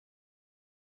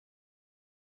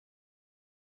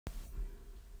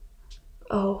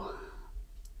Oh,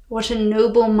 what a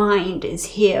noble mind is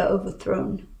here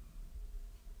overthrown.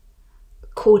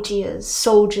 Courtiers,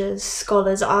 soldiers,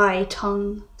 scholars, eye,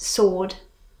 tongue, sword.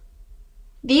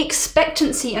 The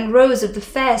expectancy and rose of the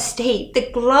fair state,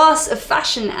 the glass of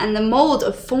fashion and the mould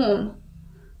of form.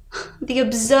 The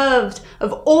observed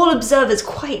of all observers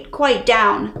quite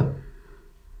down.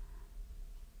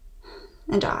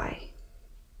 And I,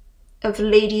 of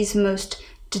ladies most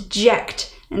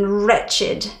deject and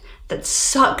wretched, that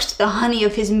sucked the honey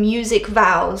of his music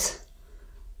vows,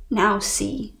 now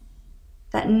see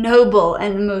that noble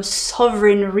and most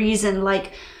sovereign reason,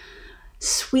 like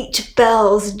sweet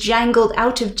bells jangled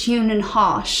out of tune and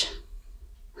harsh,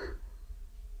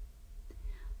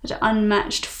 that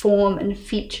unmatched form and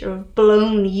feature of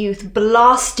blown youth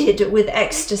blasted with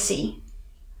ecstasy.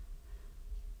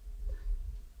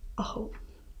 Oh,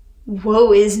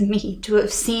 woe is me to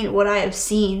have seen what I have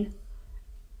seen,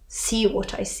 see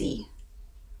what I see.